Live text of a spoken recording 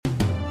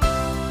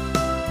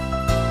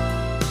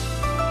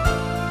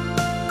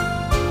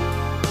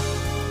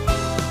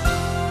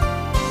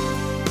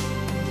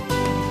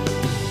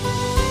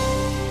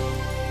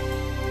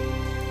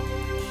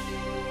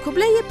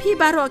Pi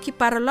baro ki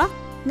paralok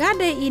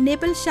ngade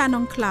enable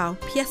shanong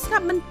cloud piasngap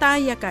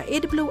mentai ya ka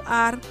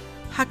AWR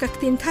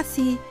hakaktin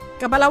kasi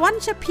kabalawan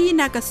siya pi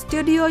na ka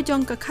studio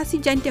jong ka kasi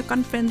jingtei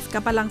conference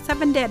kabalang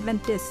 7-day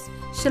Adventist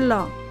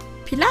Shalom.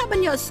 Pila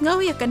banyo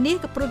sngaw ya ka ni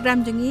ka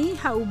program jongi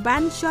ha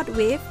uban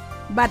shortwave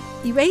but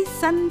iway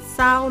san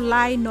sao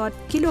lai not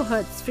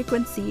kilohertz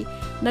frequency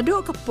nado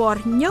ka por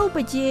nyaw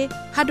baje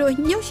hado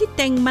nyaw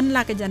shiteng man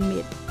la ka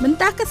janmit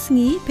menta ka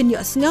sngi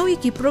penyo sngaw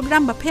ki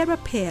program ba per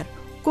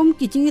kum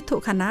ki jingi tho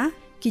khana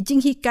ki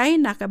jing hikai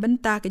na ka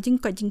benta ka jing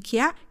ko jing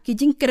khia ki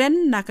jing kren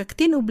na ka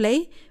tin ublei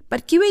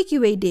pat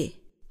kiwe de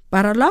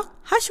paralok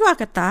haswa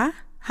kata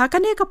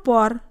hakane ka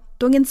por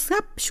tungin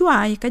sap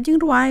shwai ka jing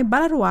ruai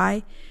balarwai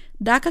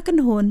da ka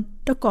kanhon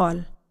to call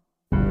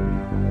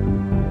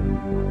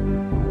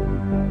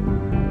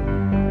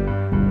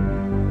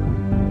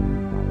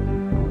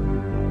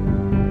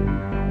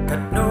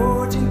kat no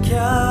jing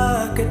kya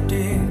ka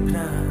ding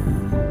na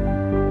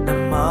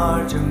damar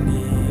jung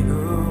ni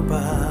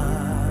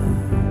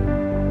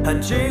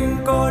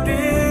Hajing ko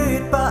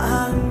dit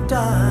paang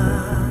ta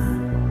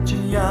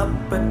Jiyap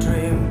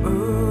patrim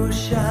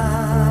usya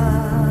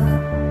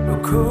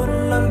Khun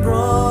lang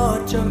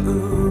bro trong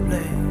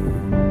Blei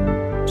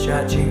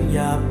Cha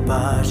jiyap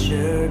pa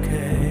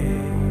shirke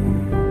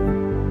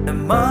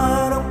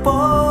Namarang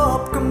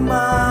pop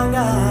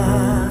kamanga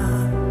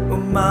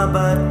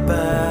Umabat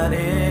pa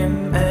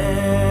rim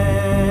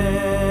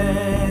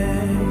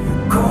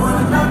Khun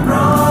lang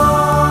bro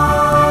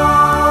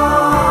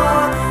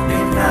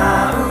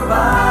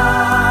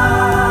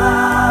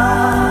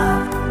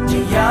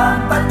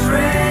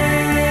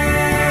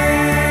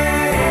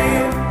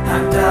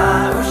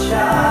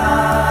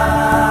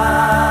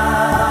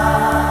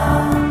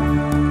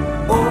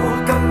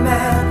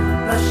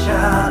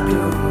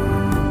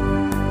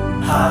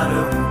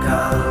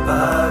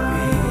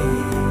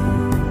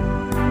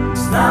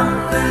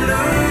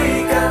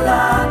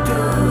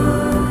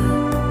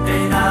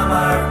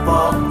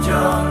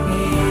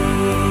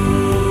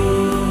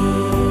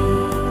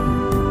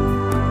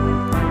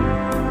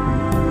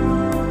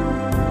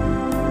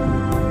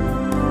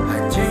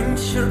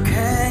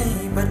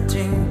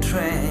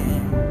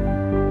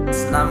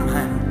snam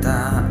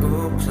hyndai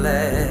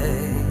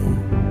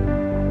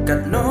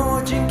kat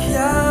no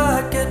jingkya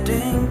ke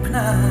ding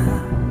pna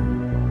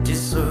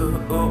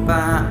Jisu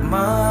ba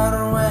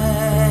marwe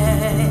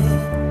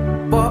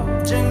pop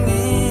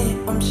jengi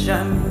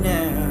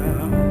shamnya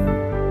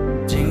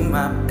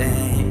jingmap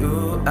dei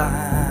u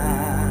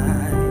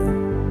ai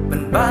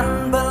ban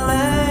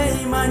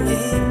balai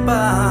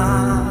manipa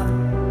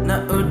na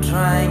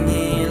utrai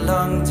ngi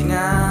long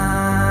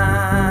jingai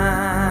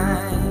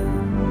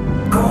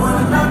Khun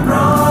lang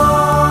bro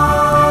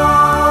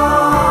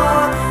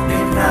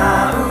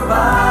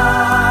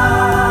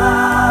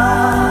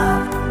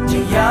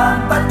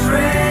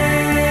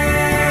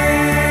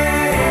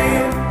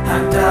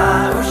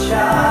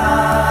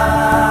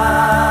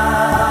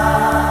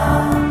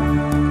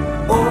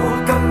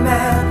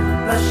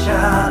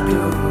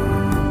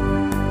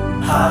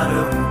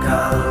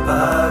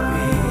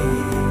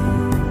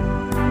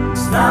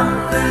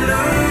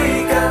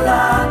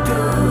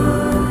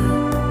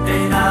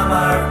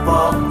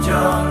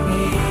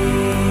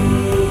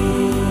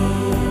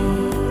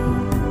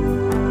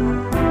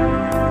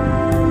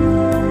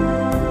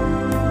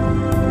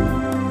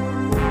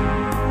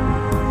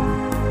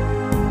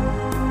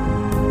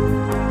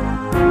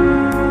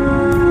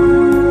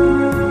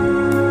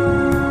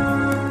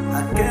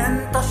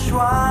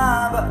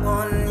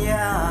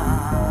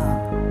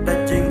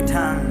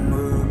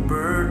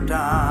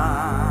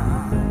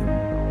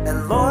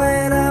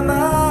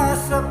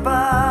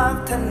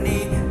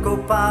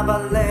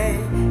Blei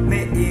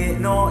me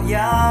no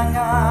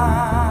yanga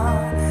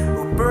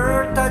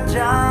uberta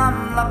jam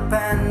la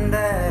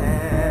pende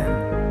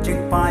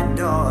jingpai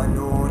do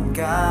nun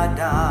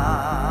gada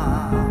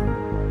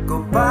ko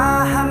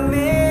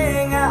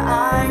pahaminga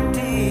IT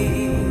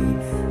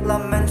la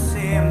men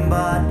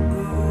simbat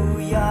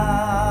uya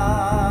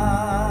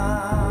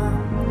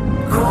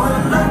Khun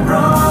lang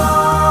bro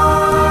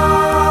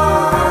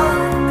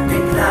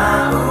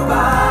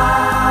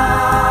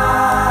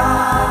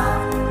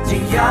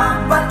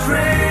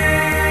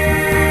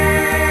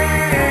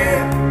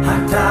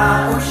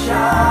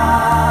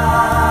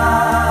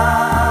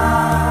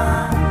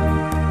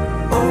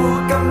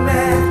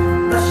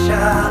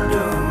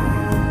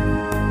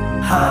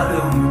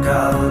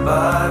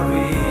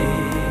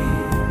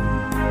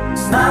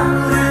snam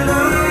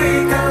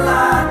lului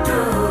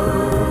kalatu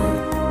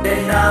de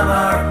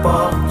namar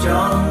pop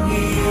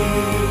jongi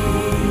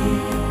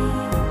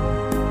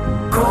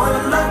Khun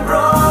lang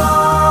bro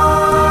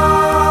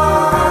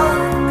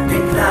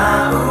dikna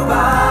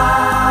uba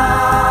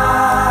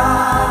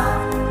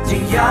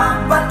jiyap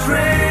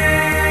patre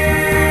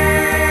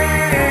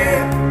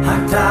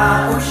hanta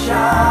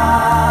usha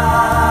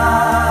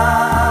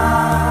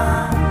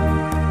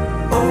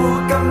o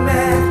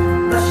kamet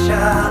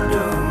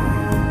nashadu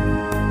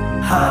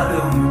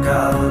harum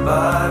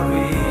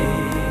kalbari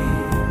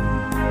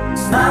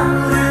snam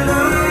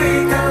lului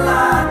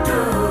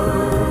kalatu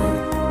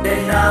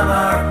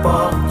namar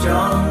pop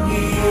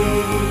jongi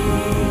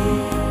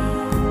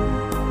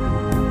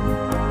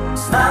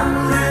snam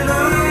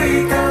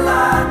lui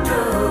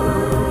kalatu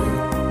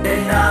de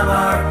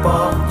namar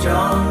pop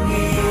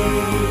jongi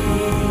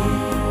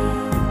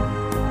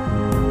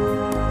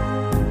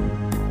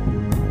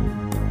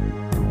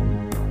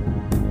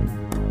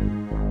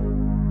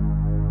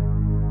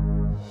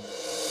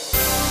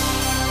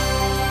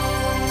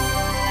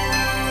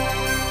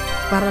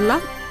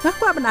Paralah,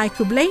 ngakwa ban ai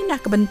ku Blei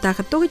nak kebenta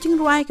ka to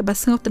jingruai ka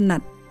basngau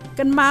tenat.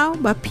 Jingkynmaw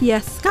ba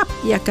pias kap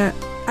ya ka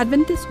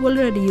Adventist World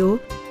Radio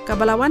ka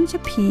balawan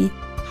chapi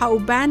hau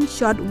band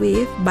short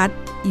wave but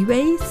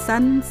iway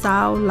san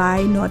sao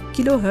lai not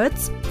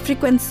kilohertz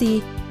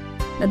frequency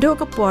na do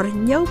ka por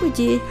nyau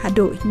beje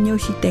hado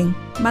nyau shiteng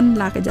man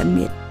la ka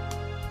janmet.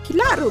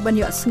 Kila ru ban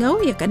yo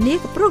sngau ya ka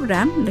ne ka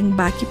program leng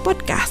ba ki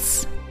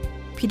podcast.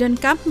 Pidan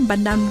kam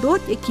ban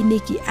download ya kini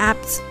ki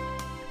apps.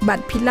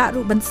 Bat pila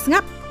ru ban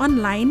sngap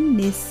online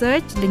ni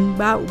search link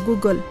ba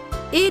Google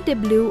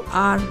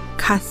AWR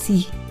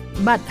Kasi.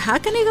 Bat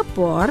hakane ka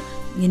por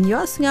ngin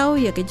yo sngau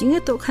ya ka jinga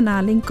to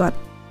khana lingkot.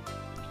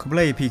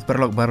 Blei pi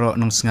perlok baro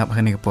nong sngap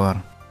hakane ka por.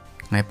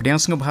 Ngai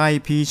pediang sngap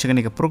hai pi chakane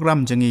ka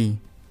program jangi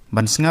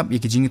ban sngap ya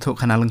ka jinga to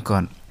khana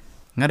lingkot.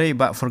 Ngadai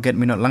ba forget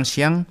minot lang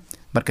siang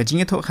bat ka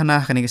jinga to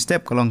khana hakane ka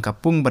step kalong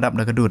kapung badap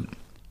da kadut.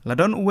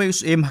 Ladon uwe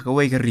syiem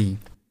hakawai kari.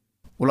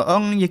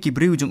 Ulaong ya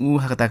kibriu jung u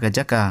hakata ka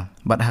jaka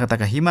bat hakata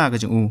ka hima ka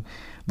jung u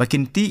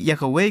bakin ti ya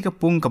ka wei ka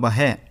pung ka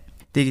bahe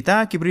ti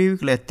kita kibriu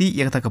kla ti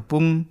ya ka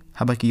pung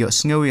habaki yo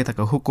sngew ya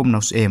ka hukum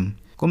na syiem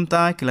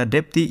kumta kila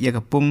depti ya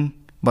ka pung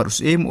bar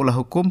syiem ulah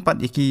hukum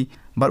pat yaki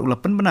bar ula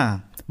pen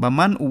bena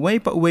baman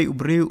uwei pa uwei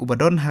ubriu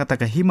ubadon hakata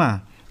ka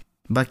hima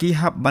baki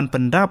hab ban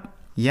pendap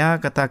ya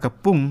kata ka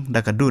pung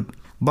da ka dut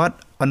bat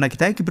anda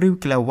kita kibriu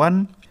kila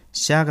wan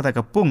sya kata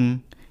ka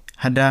pung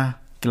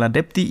hada kila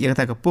depti ya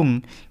kata kapung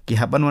ki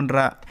haban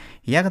wanra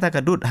ya kata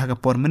kadut ha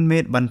kapor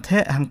menmet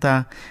banthe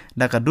hangta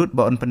da kadut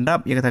baon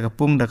pendap ya kata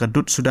kapung da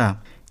kadut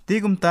sudah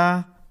ti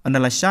kumta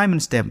andala syiem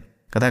step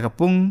kata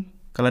kapung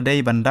kala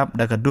dei bandap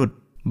da kadut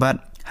bat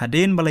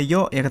hadin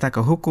balayo ya kata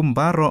ka hukum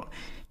baro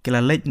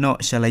kila lej no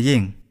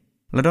shalayeng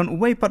ladon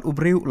uwei pat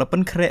ubriu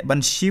lapen kre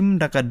ban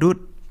syiem da kadut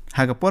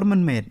ha kapor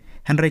menmet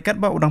henrekat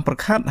ba udang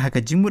perkhat ha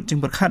ka jimut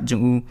jing perkhat jung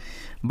u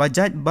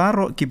bajaj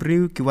baro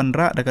kibriu ki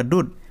wanra da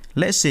kadut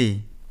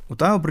lese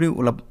utau briu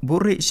ulap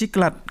buri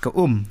siklat ka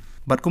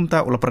bat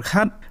kumta ulap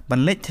perkhat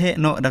ban lech the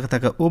no da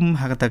kata ka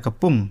ha kata ka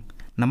pung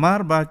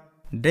namar ba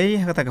dei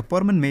ha kata ka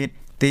pormen met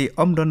te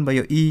don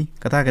bayo i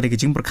kata ka de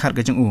jing perkhat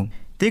ka jung u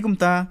te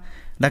kumta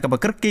da ka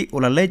bakerki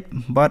ula lech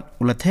bat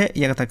ula the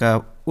ya kata ka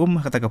ha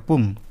kata ka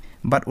pung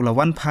bat ula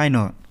wan phai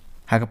no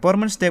ha ka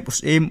pormen step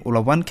syiem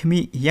ula wan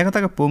khmi ya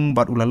kata ka pung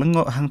bat ula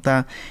lengo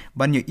hangta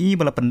ban yo i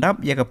bala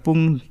pendap ya ka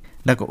pung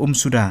da ka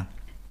sudah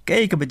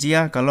kei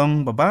kebejia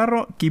kalong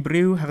babaro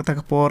kibriu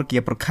hakata kapor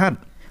kia perkhat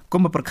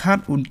kum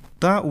perkhat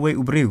unta uwe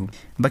ubriu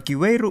baki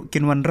weru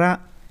kinwanra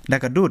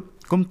dakadut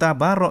kumta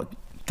baro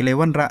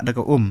kilewanra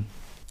daka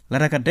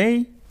lara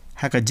kadai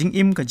haka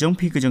jingim ka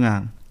jongpi ka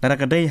jonga lara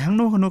kadai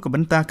hangno hono ka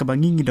benta ka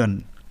bangi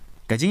ngidon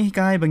ka jing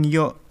hikai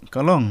bangiyo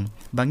kalong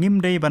bangim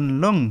dei ban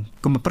long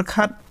kum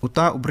perkhat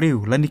uta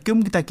ubriu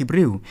lanikum kita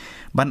kibriu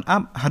ban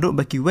ap hadu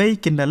baki wei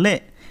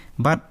kindale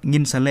bat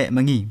ngin sale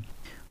mangi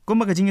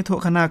kum ka jing tho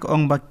khana ka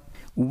ong bak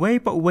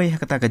uwei pa uwei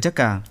hakata ka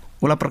jaka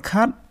ula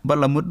perkhat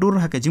bala mudur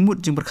haka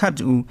jimut jing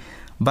perkhat ju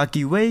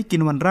baki wei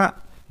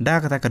kinwanra da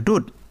kata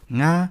kadut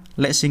nga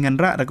le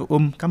singanra da ka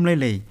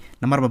kamlele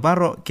namar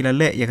babaro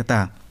kilale ya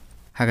kata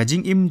haka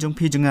jing im jong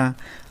pi junga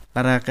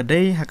lara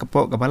kadai haka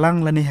po ka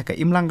balang lani haka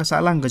imlang ka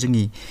salang ka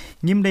jengi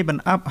ngim dei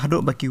ban ap hado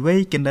baki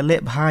wei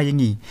kendale bha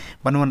yangi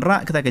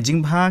banwanra kata ka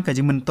jing bha ka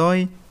jing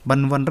mentoy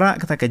banwanra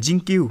kata ka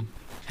jing kiu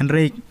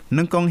Henrik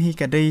nengkong hi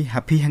kadai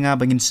hapi hanga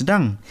bangin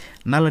sedang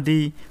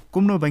naladi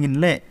kumno bangin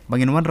le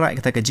bangin wanra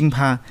kata ka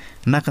jingpha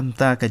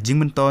nakanta ka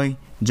jingmentoy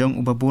jong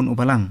ubabun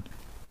ubalang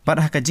pat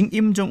ha ka jing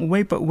im jong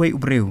uwei pa uwei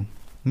ubreu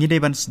ngidei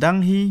ban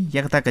sedang hi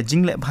ya kata ka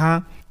jingle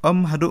bha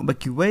hadu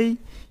baki wei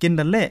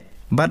kindale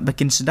bat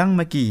bakin sedang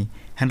maki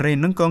Henry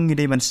nengkong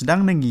ngidei ban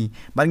sedang nangi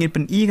bangin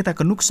pen i kata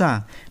ka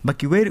nuksa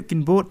baki wei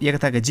kin bot ya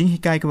kata ka jing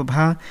hikai ka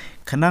bha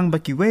khanang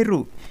baki wei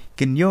ru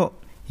kin yo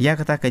ya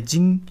kata ka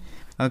jing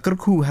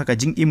kerku haka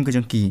jing im ka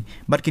jongki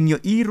bat kin yo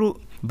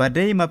iru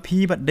badai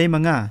mapi bat dai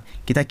manga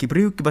kita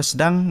kibriu ki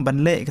basdang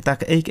banle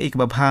kita ka ek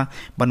babha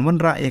ban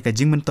wanra ya ka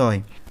jing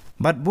mentoy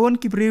bat bon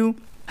kibriu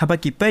haba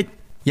ki pej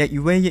ya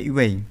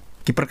iwe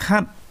ki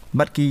perkhat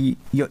bat ki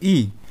yo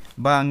i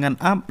ba ngan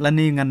ap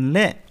lani ngan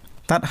le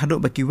tat hadu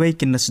ba ki wei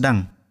kin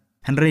sedang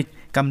Henry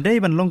kam dai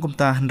ban long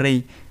kumta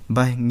Henry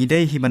ba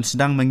ngidei hi ban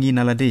sedang mangi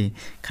nalade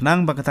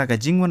khanang ba kata ka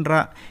jing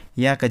wanra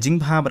ya ka jing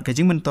bha bat ka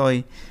jing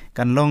mentoy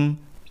kan long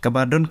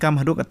kabadon kam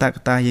haduk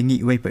kata yangi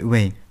wei pe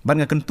wei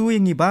ban nga kentu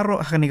yangi baro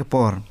hakani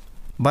kapor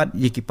bat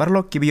yiki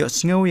parlok kibiyo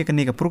singau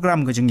yakani ka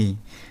program ka jengi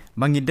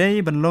bangi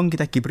dei ban long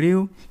kita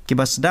kibriu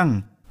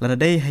kibasdang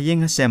ladai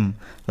hayeng hasem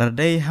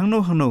ladai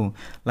hangno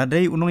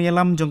ladai unong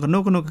yalam jong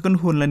kanu ka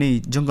kenhun lani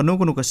jong kanu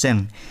ka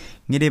seng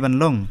ngide ban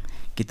long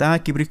kita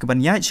kibri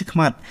kebanyai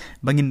syikmat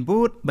bangin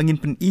bot bangin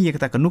pen-i ya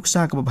kita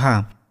kenuksa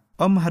kebabha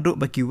om haduk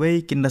baki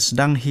wei kinda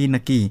sedang hi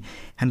naki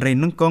hanrei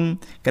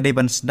nungkong kadai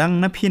ban sedang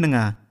nap hi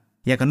nanga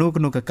ya kanu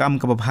ke kam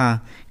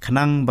kebabha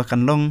khanang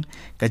bakan long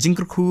ka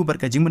jingkurku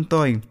bar ka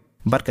jingmentoy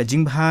bar ka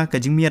jingbha ka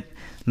jingmiat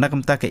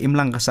nakamta ka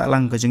imlang ka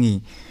salang ka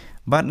jingi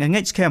bat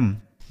ngangech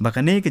kem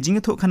bakane ka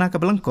jingtho khana ka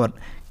belangkot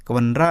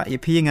kawanra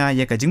ya phi nga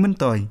ya ka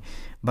jingmentoy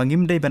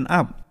bangim dei ban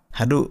ap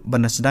hadu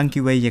ban sedang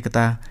ki wei ya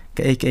kata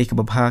ka ek ka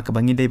babha ka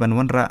bangi dei ban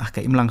wanra ka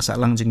imlang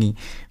salang jingi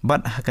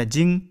bat ha ka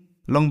jing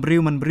long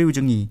briu man briu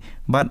jingi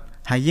bat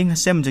haying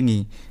hasem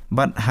jingi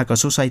bat ha ka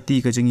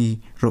society ka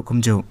jingi ro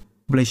kumjo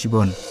Blei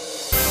shibon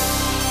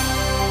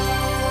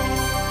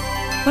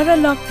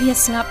Paralog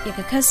piasngap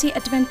yakakasi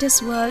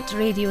Adventist World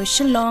Radio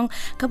Shillong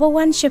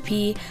kabawan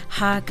shapi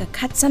ha ka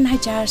khatsan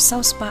hajar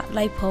sauspa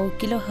laipo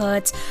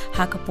kilohertz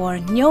ha kapor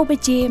nyo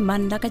beje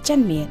man laka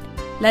janmet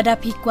lada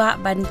pikwa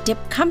ban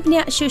tip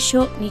kampnya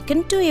shushuk ni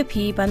kentu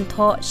yapi ban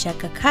tho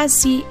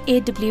shakakasi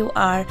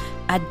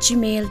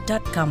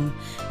awr@gmail.com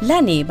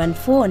lani ban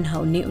phone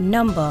hau ni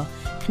number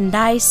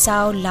hyndai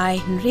sao lai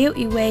nriu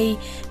iway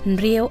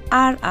nriu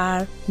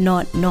rr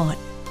not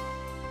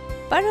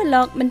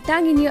Paralog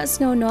mentangin yo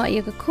snow no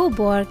ya ka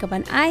kubor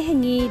kaban ai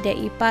hangi de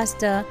I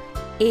pastor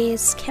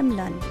is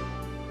Kemlon.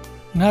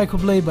 Ngai ku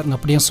Blei bat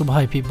ngap diang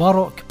subhai pi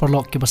baro ki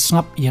parlog ki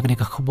basngap ya ni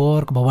ka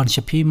kubor ka bawan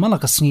shapi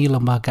malaka sngi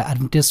lembaga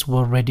Adventist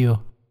World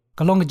Radio.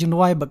 Kalong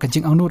jinwai bat ka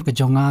jing anur ka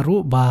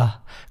jongaru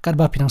ba kad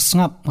ba pinang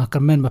sngap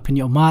ngakermen ba pin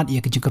yomat ya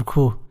ka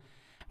jingkerku.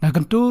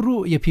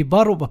 Ngakanturu ya pi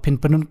baro ba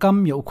pin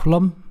penunkam ya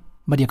ukulom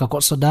ba dia ka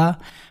kot soda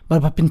ba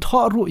pin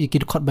thoru ya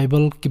ki khot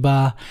Bible ki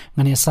ba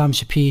ngani sam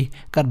shapi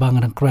kad ba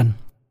ngan kran.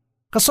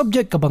 Ka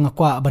subject ka banga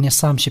kwah banya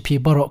sam shipi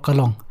borok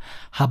kalong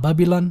ha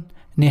Babilon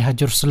ne ha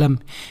Jerusalem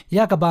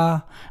ya ka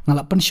ba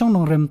ngala pensyong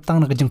nong rem tang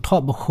na kajeng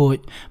thop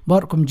bokhoi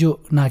bor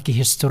kumju na ki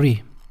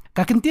history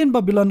ka kentien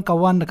Babilon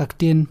kawan na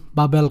kaktin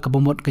Babel ka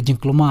bomot ka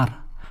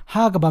jingkulmar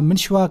ha ka ba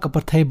menshwa ka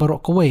perthai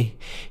borok kowe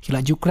hila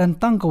jukran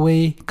tang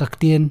kowe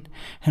kaktin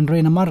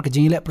Henry namar ka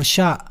jingialeh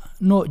pyrshah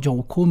no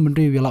jong khum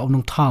menri wila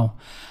unong thau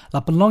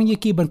la penlong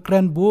yeki ban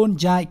kran bon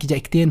jai ki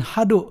jaikten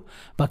hadu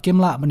ba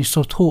kemla bani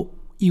sothu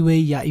iwe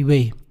ya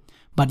iwe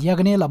Bad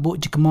yagane labu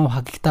jingkynmaw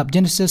ha kitab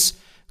Genesis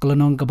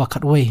kalanong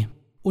kabakat wei.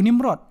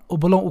 Nimrod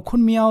ubolong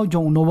ukhun miaw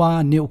jong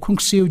Noah ne ukhun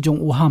siu jong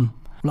uham.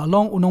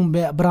 Ulalong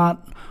nongbeh mrad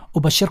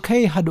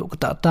ubashirkai haduk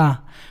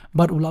kata-kata.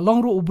 Bad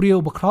ulalong ru ubriu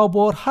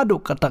bakrawbor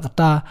haduk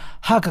kata-kata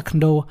ha ka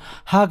khndo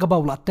ha ka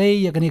ba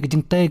ulatei yagane ka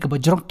jingtei ka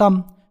bajrong tam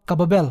ka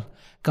Babel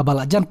ka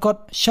bala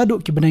jankot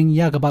shaduk ki bneng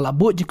ya ka bala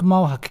bu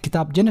jingkynmaw ha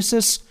kitab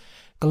Genesis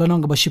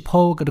kalanong ka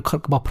bashipho ka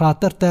dukhat ka ba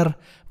prater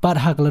bad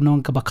ha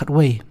kalanong ka bakat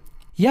wei.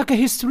 Ya ka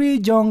history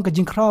jong ka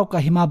jingkraw ka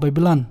hima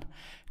Babilon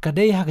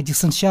kadai ha ka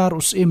jisansyar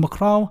usim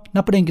bakraw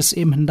na padeng ka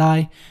syiem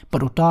hyndai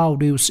padutaw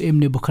de usim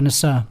ne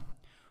bukhanasa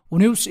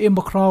uni usim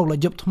bakraw la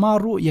job thma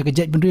ru ya ka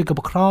jet benri ka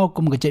bakraw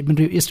kum ka jet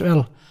benri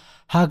Israel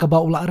ha ka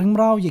ba ula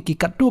ringmraw ya ki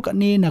katu ka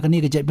ni na ka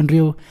ni ka jet benri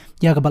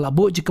ya ka bala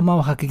bu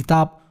jingkynmaw ha ka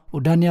kitab u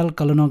Daniel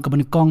kalonong ka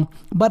banikong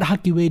bad ha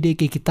ki wede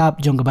ke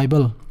kitab jong ka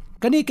Bible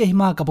kani ke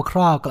hima ka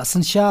bakraw ka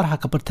sansyar ha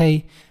ka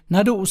perthai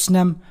nadu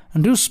usnam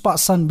ndu spa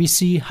san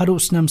BC hadu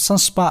usnam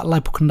sanspa lai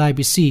pukhandai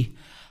BC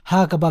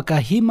ha ka ba ka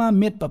hima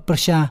met pa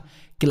pyrshah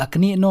kila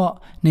kani no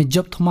ne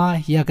job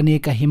thma ya kani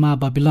ka hima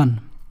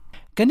Babilon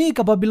kani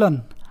ka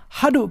Babilon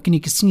hadu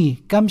kini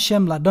kisngi kam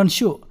shem la don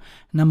shu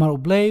namar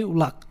Blei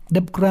ulak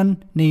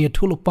debkran ne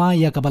yatulupa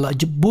ya ka bala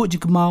jibbu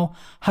jingkynmaw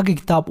ha ki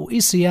kitab u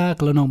Isya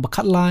kalonong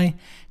bakat lai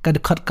ka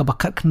dekat ka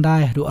bakat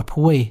khandai hadu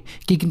arphuwei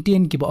ki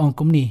kintien ki ba ong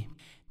kumni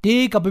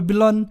di ka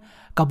Babilon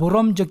ka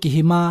borom jo ki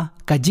hima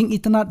ka jing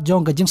itnat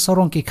jong ka jing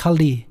sorong ki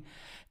khaldi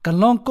kan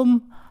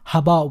longkum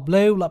haba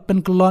Blei la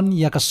penkelon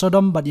ya ka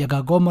Sodom bat ya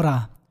ka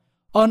Gomora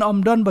on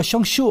omdon ba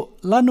shongshu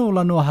lanu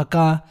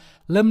haka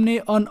lemni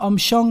on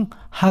shong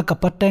ha ka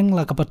pateng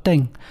la ka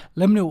pateng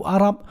lemni u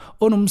Arab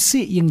on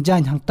si ying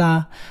jan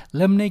hangta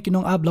lemni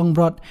kinong ablong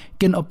brod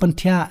kin open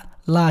thia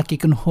la ki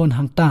kun hon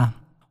hangta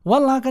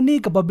wala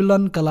kani ka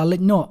Babilon ka lalet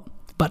no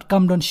bat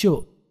kam don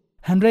shu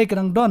Henry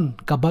kadang don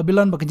ka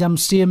Babilon bakajam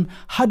syiem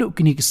hadu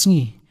kini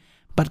kisngi.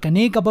 Bat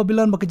kani ka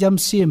Babilon bakajam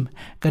syiem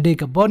kade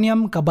ka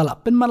boniam ka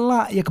balak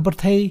penmala ya ka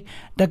berthai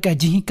da ka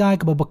jihika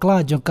ka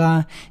babakla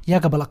jongka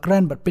ya ka balak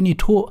kran bat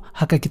penithu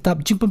haka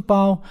kitab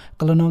jingpang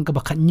kalonong ka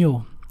bakat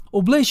nyo.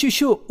 Blei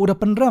shushu udah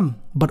penram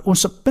bat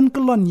unsep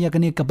penkelon ya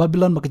kani ka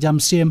Babilon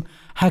bakajam syiem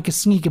haka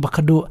kisngi ka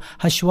bakadu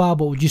hashwa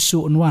ba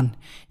Jisu unwan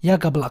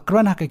ya ka balak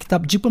kran haka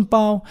kitab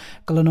jingpang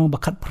kalonong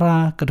bakat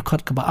pra ka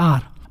dekat ka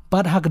baar.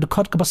 Pat ha ka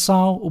dekat ka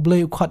basaw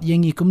Blei ukhat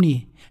yengi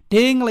kumni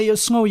ding layo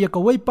sngow ya ka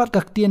weipat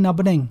ka ktien na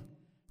bneng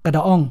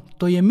kadaong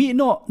to ye mi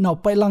no na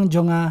pailang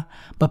jonga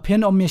ba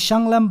phen om ya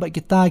shanglam ba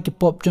kita ki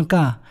pop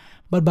jongka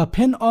ba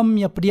phen om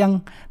ya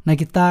priang na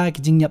kita ki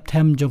jingyap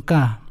them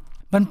jongka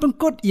ban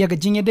pengkot ya ka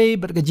jingede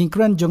ba ka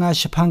jingkran jonga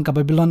shaphang ka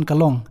Babilon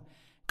kalong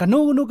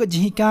kanu nu ka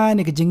jihika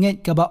ne ka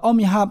jinget ka ba om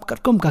ya hap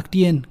kat kum ka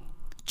ktien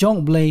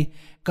jong Blei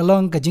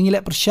kalong ka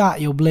jingialeh pyrshah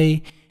yo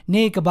Blei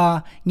ni ka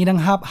ba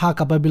nginang hap ha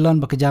ka Babilon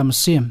bakajam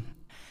syiem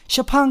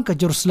Syapang ke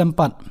Jerusalem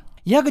pat.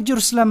 Ya ke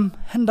Jerusalem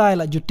hyndai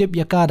la jutip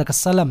ya ka da ka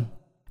salam.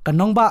 Ka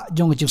nongba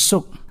jong jing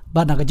suk.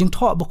 Bat na ka jing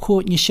tho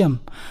bakho ni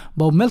syiem.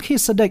 Bau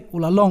Melchizedek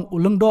ulalong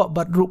ulungdo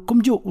bat ru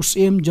kumju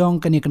usim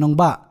jong kani ka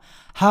nongba.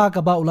 Ha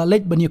ka ba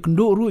ulalej bani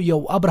kundu ru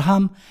yo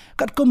Abraham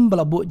kat kum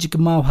balabu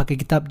jingkynmaw ha ke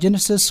kitab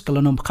Genesis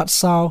kalau nom bakat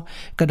saw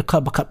ka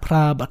dekat bakat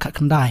pra bakat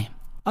kendai.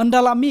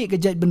 Andalami ke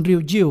jaj ben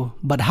riu jiu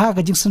bat ha ka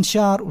jing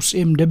sansyar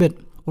usim David.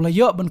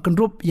 Ulayo ben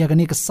kendrup ya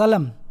kani ka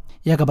salam.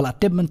 Ya ka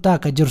balatib menta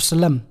ka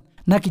Jerusalem.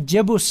 Na ki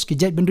Jebus ki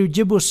jaj ben riu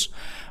Jebus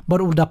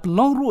baru udap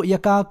long ru ya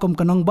ka kum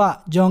kanong ba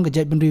jong ke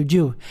jaj ben riu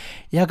jiu.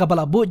 Ya ka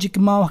balabu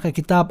jingkynmaw ka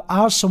kitab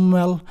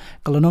Samuel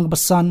kalau nong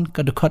besan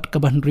ka dekat ka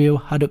ban riu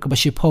hadu ka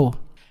bashipo.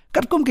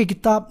 Kat kum ke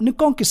kitab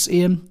nikong ki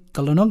syiem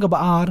kalau nong ka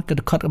baar ka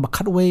dekat ka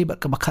bakat we bat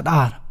ka bakat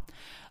ar.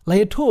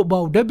 Lai thu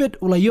bau David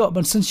ulayo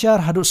ban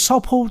sansyar hadu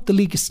sopo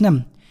teli ki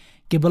snam.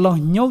 Ki balong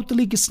nyau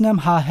teli ki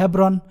snam ha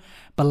Hebron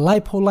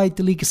balai polai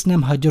teli ki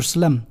snam ha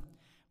Jerusalem.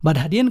 Bad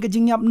hadian ke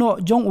jingyap no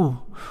jong u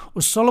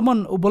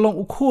Solomon u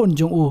bolong u Khun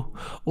jong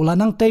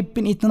ulanang tay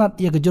pin itnat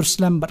ya ke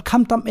Jerusalem bat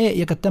kham tam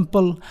ya ke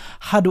temple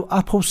hadu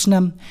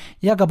aposnam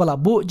ya ka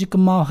balabu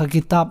jingkynmaw ha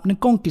kitab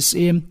nikong ki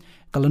syiem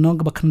kalau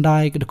nong ka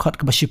bakhandai ke dekat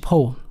ka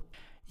bashipo.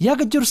 Ya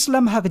ke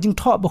Jerusalem ha ke jing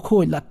tho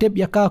bakho la tep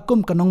ya ka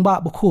kum ka nong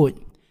ba bakho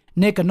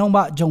ne ka nong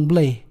ba jong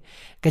Blei.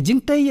 Ka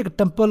jingtei ya ke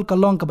temple ka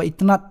long ka ba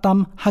itnat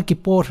tam ha ki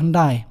por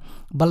hyndai.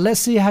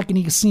 Balesi ha ki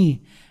ni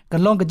kisi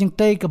kalong ka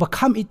jingtei ka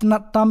bakham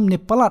itnat tam ne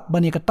palat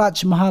bani ka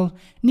Taj Mahal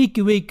ni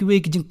kiwe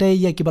ki jingtei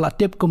ya ki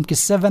balatip kum ki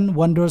 7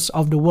 wonders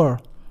of the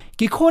world.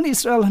 Ki Khun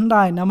Israel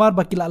hyndai namar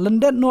ba ki la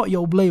lendet no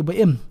yo Blei ba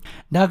im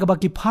da ka ba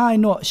ki phai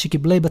no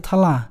shiki Blei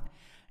bathala.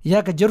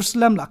 Ya ka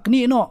Jerusalem la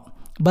kni no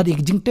badi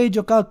ki jingtei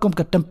jo ka kum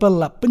ka temple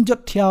la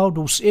penjot thiaw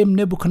do syiem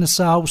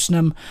Nebuchadnezzar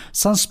snam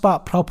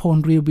sanspa propon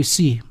riu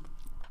BC.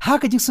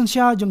 Ha ka jing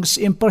sansha jong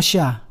syiem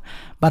pyrshah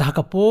bar ha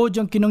ka po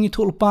jong kinong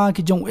ithulpa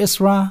ki jong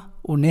Ezra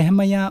u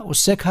Nehemiah u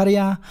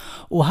Sekharia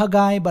u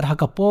Hagai bar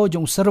hakapo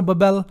jong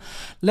Babel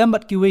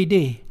lembat ki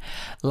weide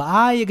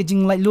la ay ke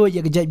jing lai lo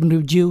ya ke jaj ben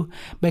riu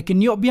ba kin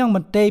yo biang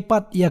man tay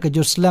pat ya ke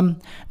Jerusalem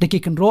de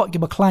ki kan ro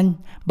ki baklan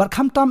bar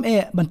kham tam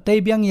ban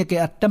tay biang ya ke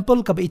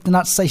temple ka ba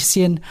itnat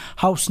saisien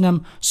house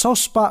nam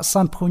sospa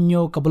san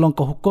phunyo ka bolong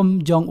ka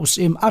hukum jong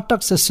usim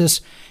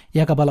Artaxerxes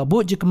ya ka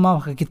balabu jingkynmaw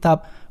ka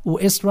kitab u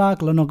Ezra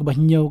ka lonong ka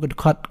bahnyo ka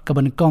dkhat ka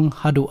bankong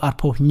hadu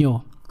arpho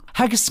nyo.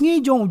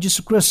 Hagisngi jong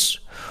Jisu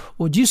Khrist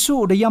o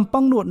Jisu da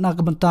yampang no na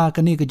kabanta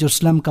kani ke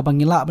Jerusalem ka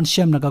bangila ban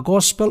syiem na ka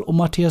gospel o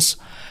Matius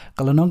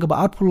kalau nong ka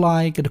ba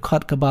atpulai ke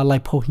dekat ka ba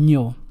lai pho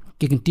nyo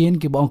ki kentien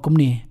ki ba ongkom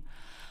ni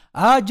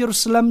a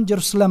Jerusalem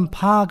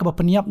pha ka ba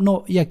panyap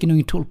no ya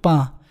kinong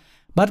itulpa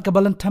bat ka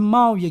balan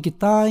thma ya ki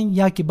tai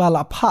ya ki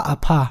bala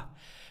apha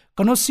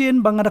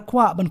konosien bangada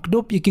kwah ban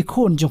kdup ya ki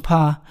Khun jong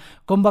pha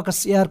komba ka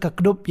siar ka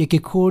kdup ya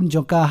ki Khun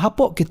jong ka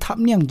hapo ki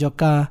thapniang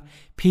joka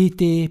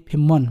phite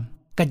phimon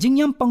ka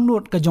jingyam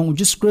pangnut ka jong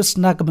Jisu Khrist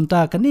na ka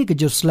banta kani ka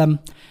Jerusalem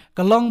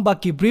ka long ba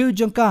ki briu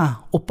jong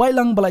ka upai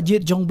lang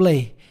balajit jong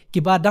Blei ki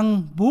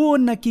badang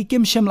bun na ki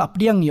kim shem lap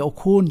diang ya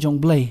Khun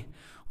jong Blei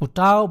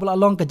utau bala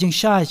long ka jing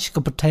shai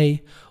ka pathai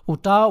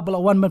utau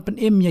bala wan ban pen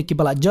im ya ki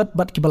bala jot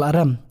bat ki bala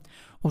ram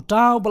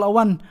utau bala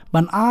wan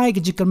ban ai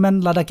ka jikermen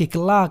lada ki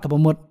kala ka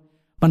bamut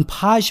ban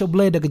phai sho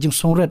Blei da ka jing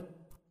songret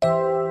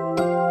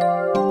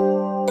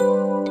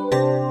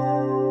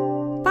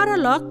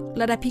Paralog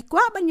lada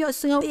pikwa banyo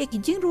sengaw e ki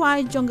jingruai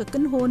jong ka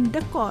kenhon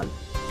dekol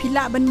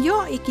pila banyo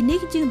e ki ni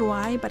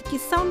jingruai bat ki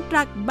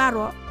soundtrack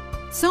baro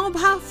sengaw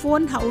bha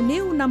phone ha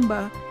uneu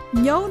number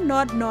nyo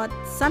not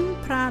san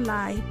pra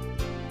lai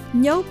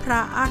nyo pra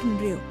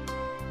arnriu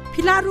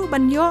pila ru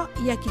banyo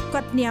ya ki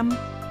kwat niam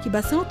ki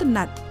basau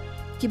tenat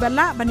ki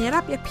bala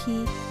banirap ya phi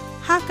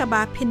ha ka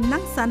ba phin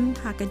nang san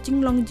ha ka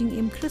jinglong jing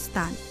im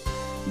Khristan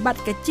bat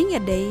ka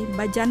jingade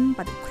bajan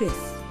bat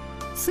Khrist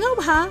sengaw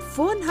bha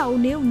phone ha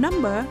uneu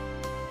number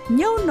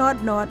nyo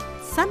not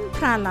san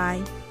pra lai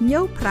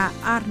nyo pra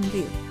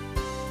arnriu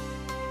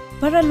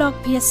Paralog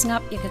pias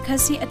ngap ya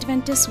kasi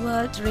Adventist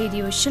World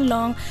Radio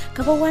Shillong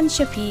kabawan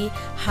shapi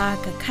ha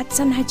ka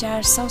khatsan hajar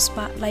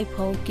sauspa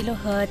laipo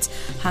kilohertz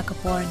ha ka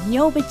por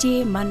nyo beje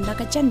man la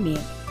ka janmi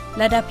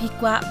lada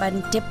pikwa ban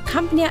tip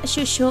company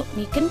shusho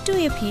ni kentu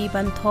yapi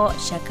ban tho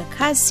shaka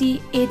kasi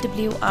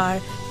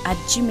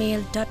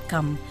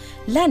awr@gmail.com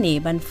lani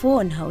ban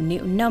phone ha ni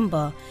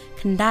number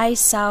hyndai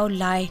sao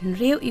lai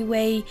nriu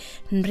iway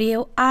nriu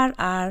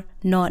rr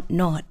not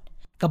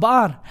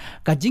kabar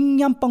ka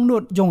jingyam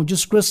pangnut jong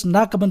Jisu Khrist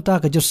na kabanta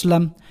ka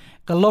Jerusalem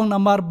kalong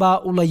namar ba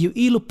ulayu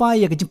ilupa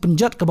ya ka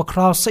jingpenjat ka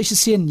bakraw sa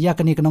isisien ya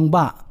kani kanong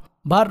ba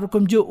bar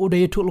rukumju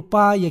uday tu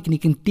lupa ya kini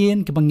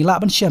kintin ka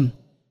bangila ban syiem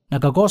na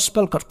ka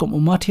gospel kat kum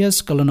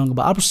Matius kalonong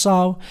ba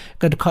arsaw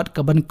ka dekat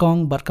ka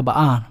bankong bar ka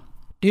baan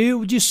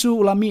Dew Jisu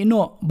ulami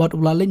no bat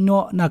ulalin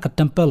no na ka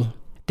temple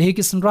de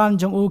ki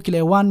sanran jong u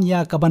kilewan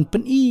ya ka ban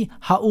peni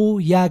hau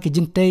ya ki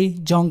jingtei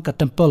jong ka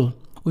temple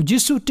u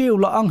Jisu te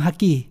ulaang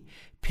haki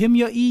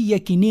phimyo i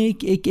yakini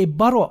ke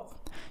baro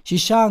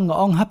shisang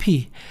ong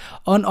happy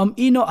on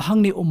ino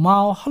hangni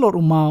umau halor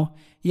umau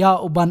ya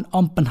uban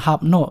om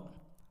penhap no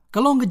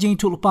Kalong ke jing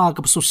tu lupa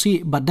ke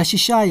pesusi bat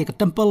dasisha ya ke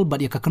temple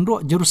bat ya ke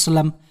kendro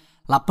Jerusalem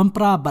la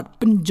pempra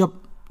bat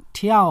penjob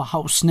tiao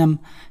hau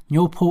snam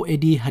nyopo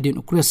edi hadin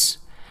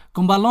ukris.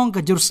 Kumbalong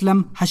ke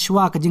Jerusalem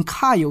haswa ke jing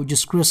kayo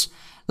Jesus Khrist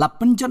la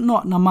penjat no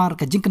namar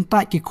ke jing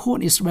kentai ke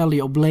Khun Israel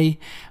ya Blei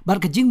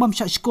bat ke jing bam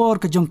skor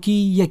ke jong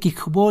ki ya ki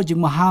khbo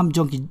jing maham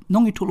jong ki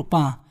nong itu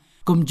lupa.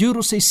 Kum juru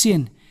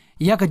seisin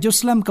ya ke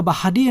Jerusalem ke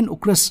bahadian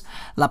ukris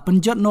la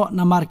penjat no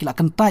namar ki la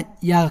kentai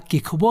ya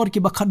ki khbor ki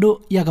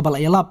bakhadu ya ke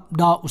bala yalap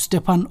da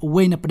Stefan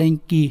uwe na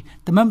pedeng ki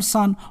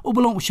temamsan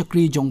ubelong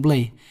usyakri jong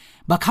Blei.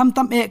 Bakham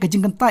tam ke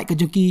jing kentai ke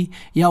jong ki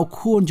ya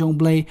Khun jong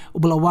Blei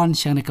ubelawan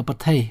syang ne ke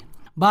pathai.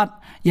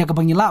 Bat ya ke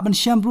bangila ban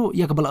syamru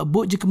ya ke bala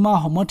bu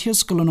jingkynmaw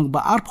homotheus kolonong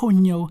ba arpho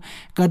nyo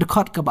ke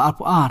dekat ke ba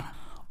arpho ar.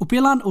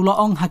 Upilan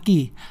ulaong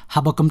haki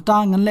haba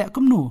kumta nganle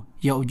kumnu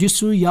ya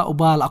Jisu ya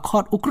ubal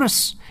akhot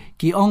ukris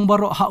ki ong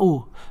baro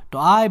hau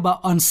to ai ba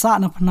on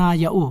sahnarphna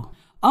ya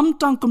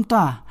amtang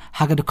kumta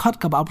haga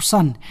dekat ka ba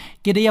apsan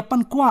ki de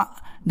yapan kwah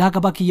da ka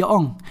ba ki ya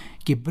ong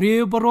ki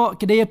bre baro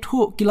ki de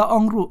thu ki la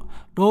ong ru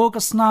do ka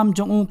snam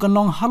jong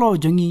kanlong halo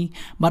jongi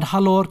bad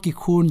halor ki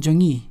Khun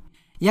jongi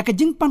ya ka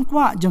jingpan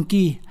kwah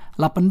jongki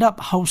la pendap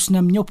haus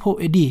nam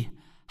nyopo edi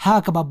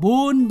ha ka ba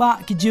bun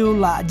ba ki jiu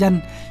la jan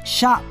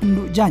sha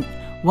pendu jan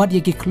wat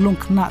yaki klung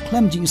kena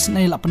klem jing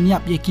snai la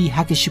penyap yaki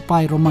haki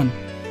sipai roman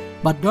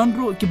bad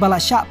donru ki bala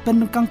sha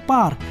pen kang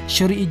par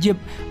syari Egypt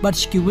bad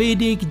ski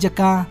wede ki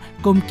jaka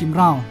kom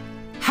kimraw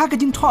ha ka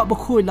jing tho ba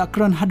khoi la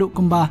kran hadu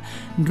kumba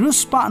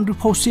ndrus pa ndru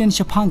phosien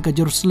shapang ka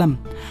Jerusalem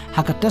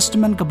ha ka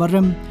testament ka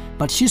barem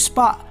bad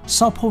shispa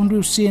sa phon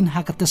ru sin ha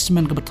ka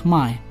testament ka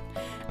thma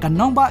kan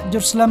nongba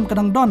Jerusalem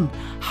kadang don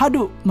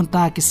hadu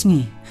menta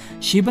kisngi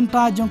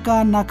shibenta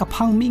jongka na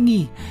kaphang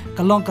mingi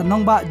kalong kan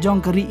nongba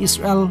jong kari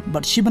Israel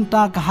bat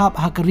shibenta kahap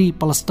hakari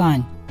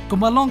Palestine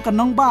kumalong kan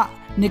nongba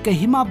ni ke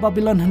hima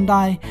Babilon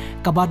hyndai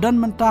kabadan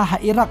menta ha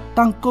Iraq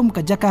tangkum ka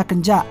jaka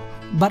kenja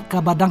bat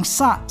ka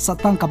badangsa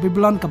satang ka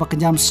Babilon ka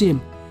bakenjam syiem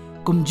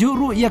kum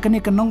juru ia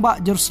kani kan nongba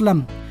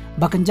Jerusalem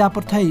bakenja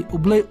perthai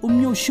ublei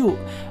umnyo shu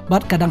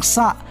bat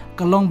kadangsa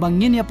kalong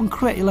bangin ya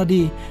pengkre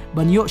iladi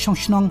banyo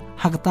shongshnong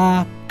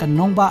hakata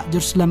kanongba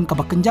Jerusalem ka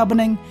bakenja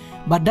bneng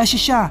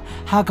badashisha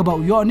ha ka ba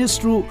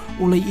yonis ru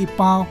ulai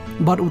ipau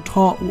bad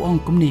utho uong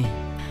kumni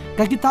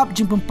ka kitab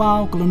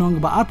jingpang kalonong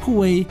ba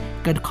athuwe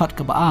ka dekat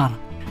ka baar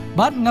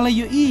bad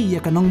ngalayo ya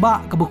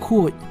kanongba ka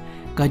bakhut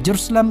ka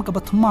Jerusalem ka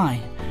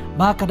bathmai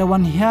ba ka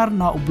dawan her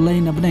na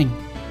ublei na bneng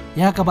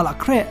ya ka bala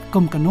kre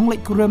kum kanong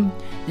lek kurum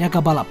ya ka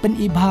bala pen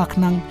ibha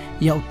knang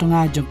ya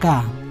utunga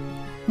jongka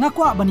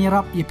ngakwa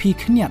banirap ya phi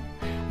khniat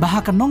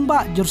bahakan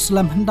nongba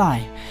Jerusalem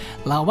hyndai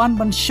lawan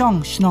ban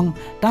syong snong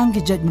tang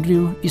ki jaj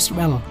mriu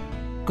Israel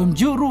kum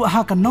juru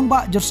hakan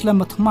nongba Jerusalem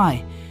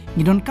bathmai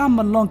ngidon kam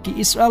ban long ki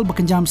Israel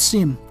bakenjam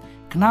syiem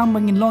kenang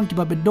mangin long ki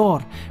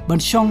babedor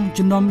ban syong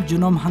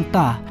junom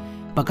hangta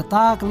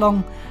bakata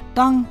kalong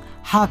tang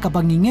ha ka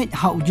banginget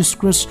ha Jesus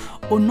Khrist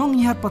unong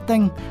yat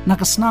pateng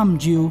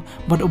nakasnam jiu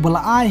bad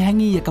ubala ai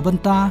hangi ya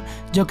kabanta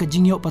jo ka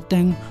jingyo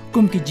pateng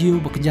kum ki jiu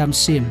bakenjam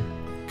syiem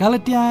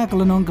Kalatia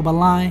kalonong ke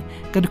Blei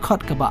ke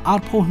dekat ke ba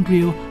arpho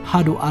ndriu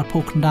hadu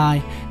arpho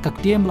kndai ka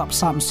tiem lap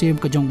sam syiem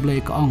ke jong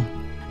Blei ka ong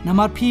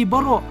namar phi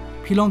boro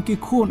philong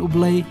ki Khun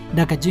ublei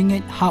da ka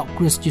jinget ha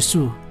Khrist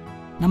Jisu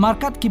namar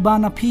kat ki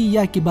bana phi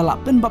ya ki bala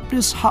pen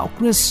baptis ha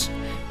Khrist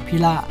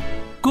phila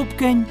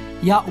kupken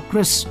ya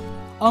Khrist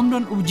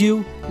omdon ujiu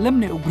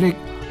lemne ugrek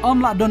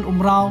omla don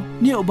umraw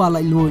ni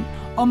ubalai luit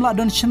omla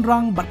don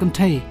shenrang bat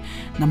kentei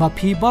namar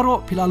phi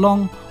boro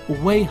philalong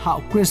uwei ha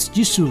Khrist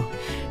Jisu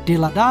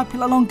dilada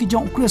pilalong ki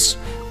jong Khrist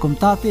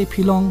kumtate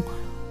pilong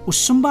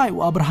usumbai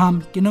u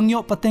Abraham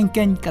kinongyo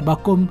patengken kat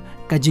bakum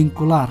ka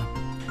jingkular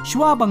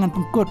shwa bangan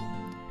pengkut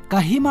ka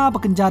hima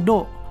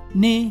bakenjado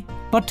ni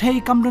pathai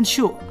kamdon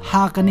shu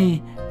ha kani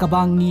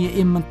kabangi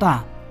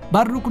imanta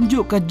baru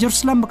kumju ka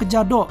Jerusalem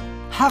bakenjado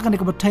ha kani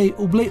ka pathai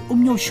ublei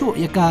umnyo shu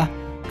yaka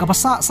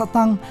kapasa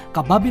satang ka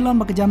Babilon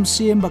bakajam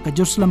syiem ba ka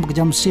Jerusalem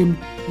bakajam syiem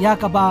ya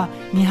ka ba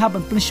ni ha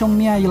ban pensyong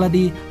nia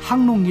yaladi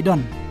hangnung ngidon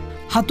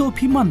hato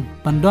piman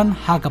pandon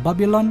ha ka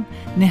Babilon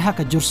ne ha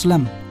ka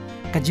Jerusalem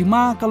ka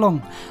jima kalong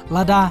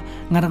lada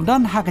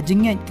ngarangdan ha ka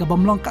jinget ka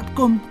bamlong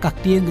katkum ka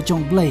tieng ka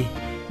jong Blei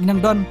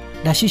nangdon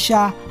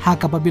dashisha ha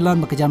ka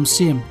Babilon bakajam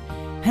syiem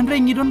henre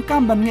ngidon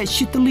kam ban nge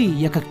shitli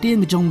ya ka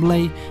tieng ka jong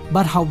Blei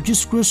bar hau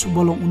Jesus Khrist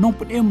bolong unong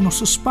put em no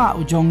suspa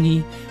u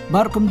jongi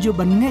bar kumju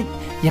ban nge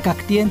ya ka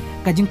tieng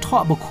ka jing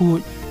tho bakhut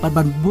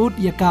ban but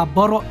ya ka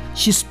boro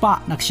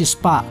shispa nak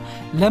shispa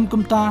lem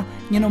kumta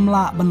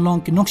ngenomla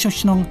banlong kinok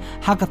shoshnong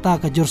hakata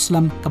ka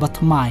Jerusalem ka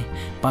bathmai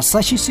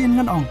pasa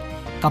shisin ngan ong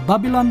ka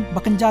Babilon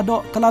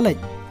bakenjado kalalek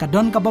ka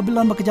don ka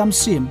Babilon bakajam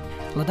syiem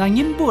ladang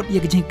nginbut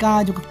ya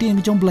gejingka jo ka tieng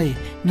jong Blei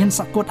ngin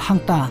sakot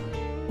hangta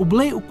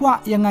ublei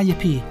ukwa yang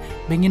ngayepi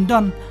bengin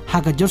don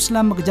ha ka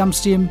Jerusalem bakajam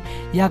syiem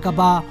ya ka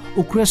ba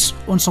Khrist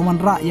on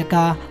sawanra ya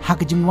ka ha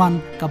ka jingwan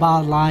ka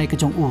ba lai ka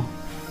jong u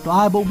to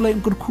ai bo Blei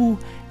ngkurku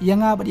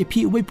yang abat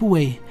yepi uwei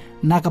puwe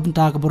na ka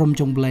benta ka borom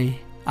jong Blei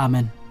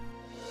amen.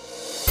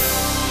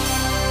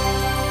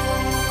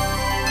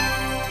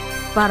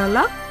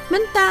 Paralak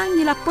mentang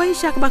nila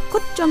pyrshah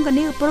bakut jong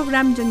kani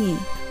program jongi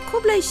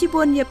Blei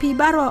shibon ya pi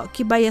baro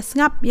ki bayas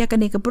ngap ya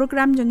kani ke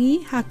program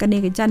jongi ha kani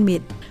ke janmit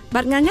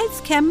bat ngangai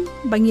scam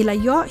bangila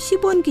yo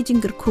shibon ki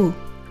jinggerku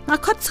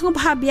ngakot sngop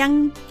ha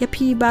biang ya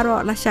pi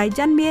baro la shai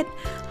janmit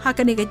ha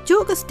kani ke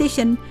ju ke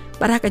station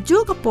bar ha ke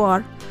ju ke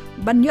por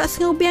ban yo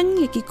sngop biang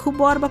ya ki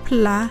khubor ba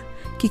phla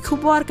ki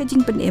khubor ke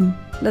jingpang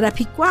lada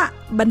pi kwah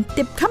ban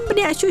tip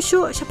company ashu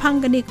shapang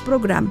kani ke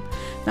program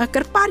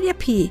ngakar par ya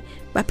pi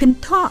ba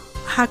pintho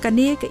ha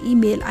kani ke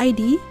email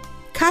id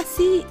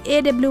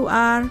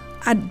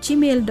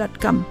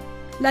khasiawr@gmail.com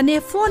lane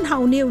phone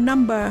hau new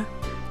number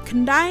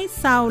hyndai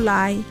sao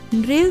lai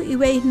nriu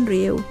iwe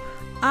nriu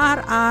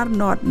rr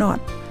not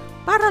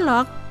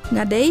paralog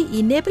ngadei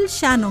enable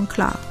shanong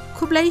kla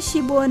kublai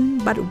shibon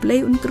baru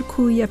blei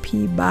unkurku ya pi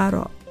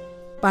baro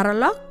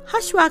paralog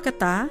haswa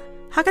kata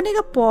hakane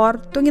ka por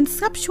tungin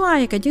sap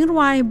shwai ka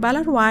jingruai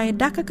balarwai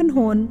daka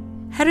kanhon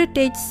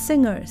heritage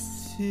singers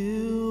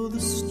till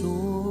the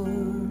storm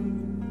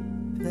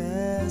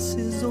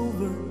passes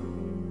over,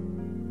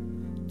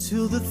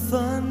 till the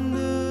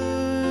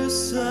thunder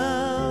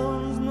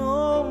sounds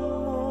no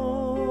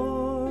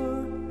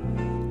more,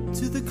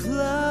 till the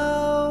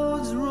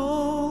clouds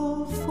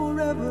roll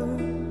forever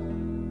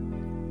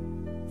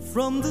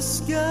from the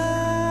sky.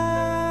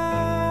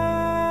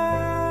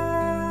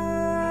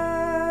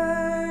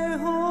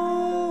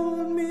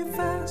 Hold me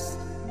fast,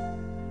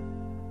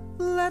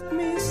 let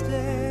me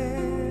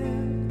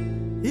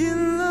stand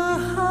in the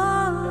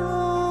hollow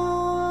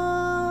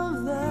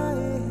of thy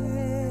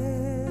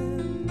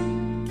hand.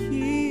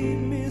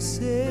 Keep me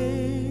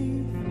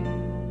safe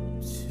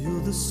till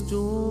the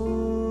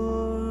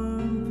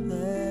storm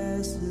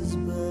passes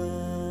by.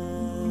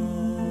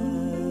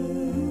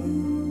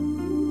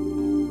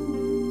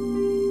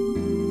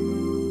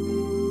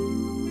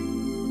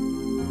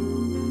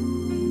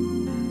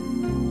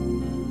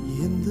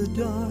 In the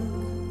dark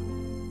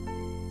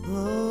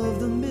of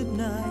the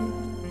midnight,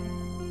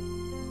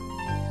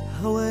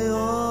 how I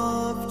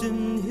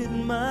often hid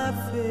my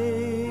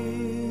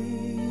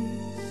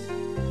face,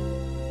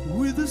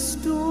 with the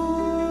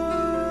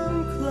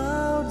storm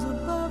clouds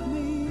above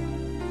me,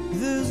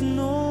 there's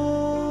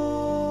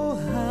no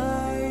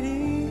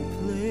hiding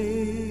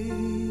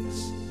place.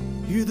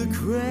 Hear the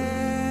crash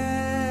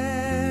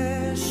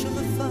of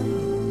the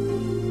thunder,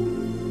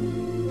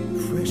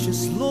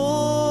 precious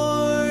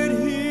Lord,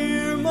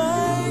 hear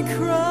my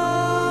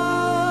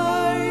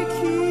cry,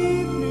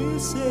 keep me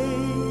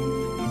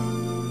safe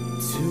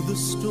till the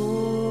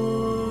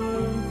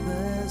storm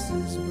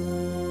passes by.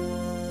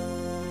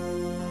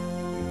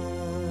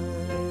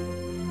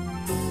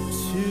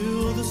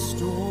 Till the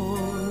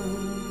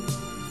storm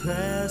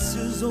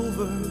passes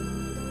over,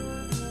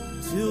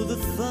 till the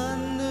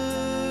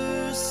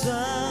thunder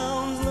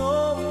sounds no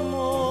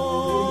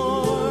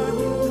more,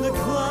 till the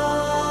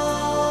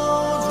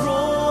clouds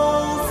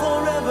roll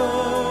forever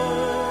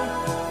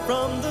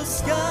from the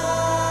sky.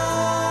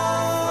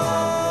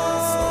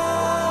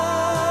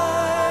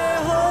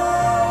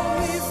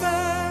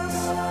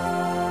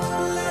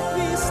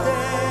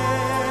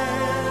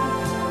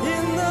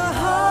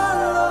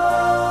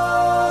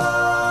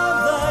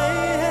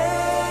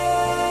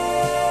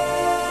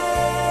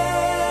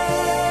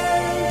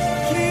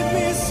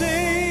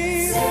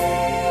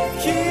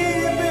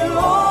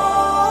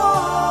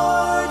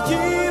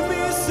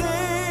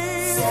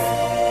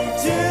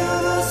 Till